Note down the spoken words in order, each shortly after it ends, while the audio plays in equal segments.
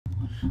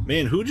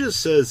Man, who just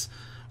says,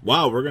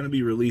 wow, we're going to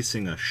be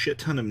releasing a shit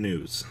ton of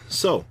news.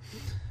 So,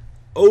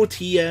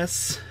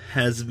 OTS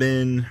has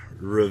been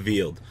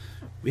revealed.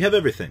 We have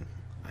everything.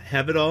 I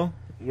have it all.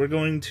 We're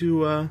going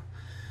to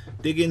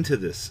dig into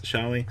this,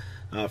 shall we?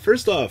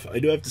 First off, I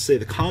do have to say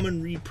the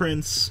common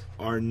reprints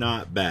are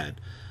not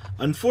bad.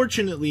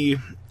 Unfortunately,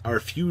 our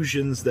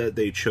fusions that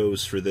they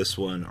chose for this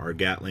one are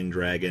Gatling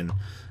Dragon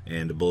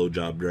and a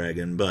Blowjob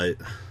Dragon, but,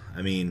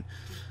 I mean,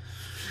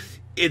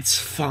 it's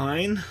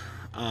fine.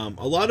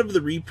 A lot of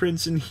the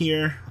reprints in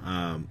here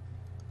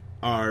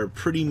are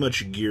pretty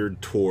much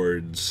geared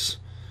towards,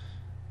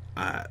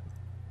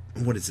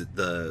 what is it,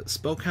 the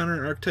spell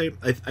counter archetype?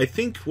 I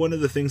think one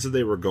of the things that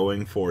they were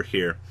going for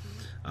here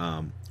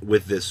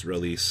with this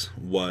release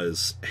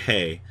was,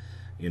 hey,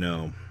 you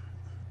know,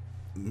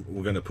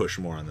 we're going to push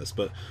more on this,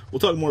 but we'll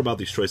talk more about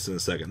these choices in a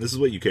second. This is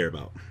what you care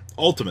about.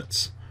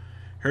 Ultimates.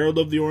 Herald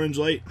of the Orange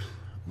Light,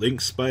 Link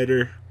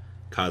Spider,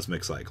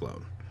 Cosmic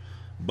Cyclone.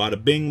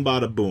 Bada bing,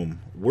 bada boom.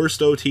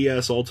 Worst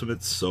OTS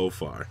ultimates so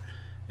far.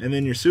 And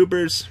then your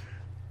supers.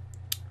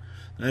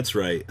 That's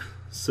right.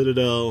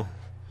 Citadel.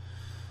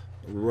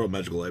 Royal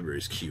Magical Library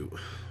is cute.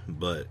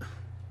 But,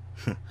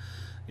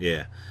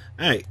 yeah.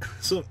 Alright,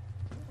 so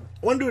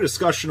I want to do a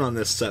discussion on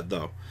this set,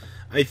 though.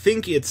 I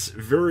think it's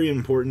very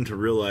important to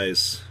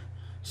realize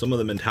some of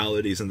the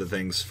mentalities and the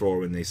things for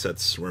when these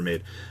sets were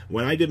made.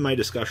 When I did my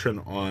discussion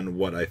on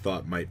what I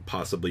thought might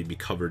possibly be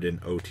covered in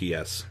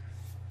OTS,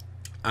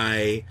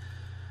 I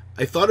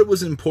thought it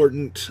was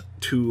important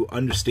to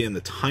understand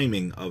the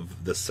timing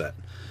of the set.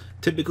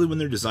 Typically when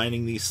they're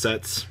designing these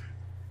sets,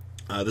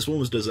 this one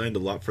was designed a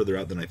lot further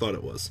out than I thought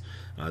it was.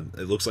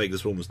 It looks like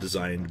this one was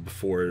designed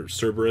before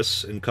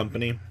Cerberus and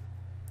company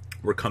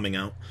were coming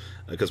out,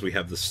 because we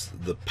have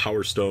the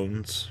Power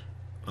Stones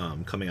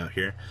coming out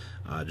here.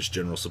 Just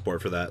general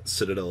support for that.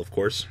 Citadel, of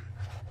course.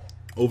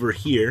 Over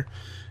here,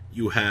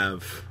 you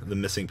have the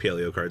missing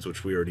Paleo cards,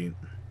 which we already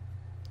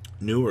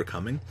knew were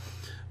coming.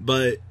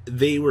 But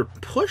they were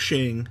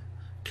pushing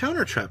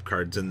counter trap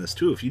cards in this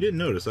too, if you didn't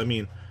notice. I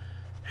mean,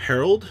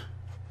 Herald,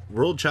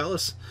 World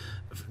Chalice,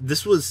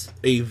 this was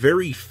a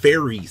very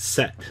fairy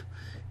set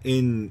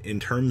in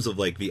terms of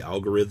like the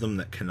algorithm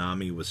that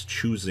Konami was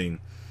choosing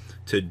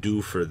to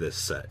do for this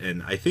set.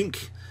 And I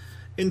think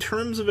in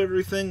terms of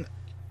everything,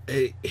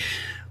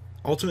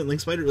 Ultimate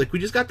Link Spider, like, we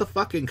just got the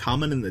fucking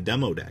common in the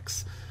demo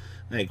decks.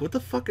 Like, what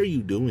the fuck are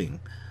you doing?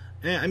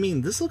 I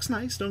mean, this looks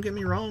nice, don't get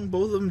me wrong,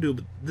 both of them do,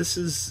 but this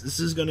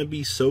is gonna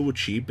be so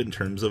cheap in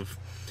terms of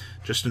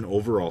just an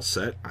overall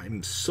set.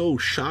 I'm so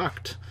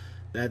shocked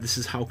that this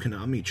is how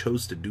Konami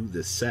chose to do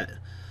this set.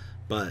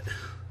 But,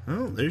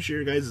 oh, there's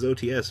your guys'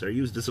 OTS. Are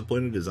you as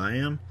disappointed as I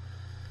am?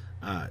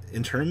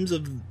 In terms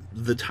of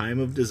the time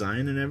of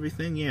design and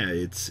everything, yeah,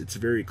 it's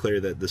very clear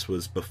that this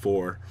was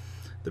before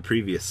the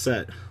previous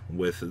set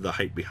with the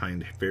hype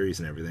behind fairies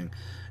and everything.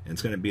 And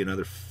it's going to be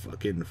another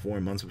fucking 4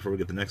 months before we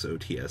get the next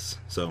OTS.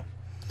 So,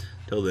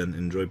 till then,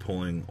 enjoy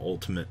pulling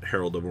Ultimate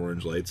Herald of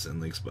Orange Lights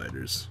and Link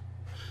Spiders.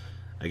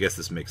 I guess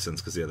this makes sense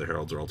because the other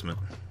Heralds are Ultimate.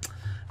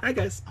 Alright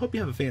guys, hope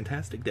you have a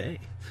fantastic day.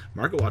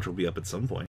 Market Watch will be up at some point.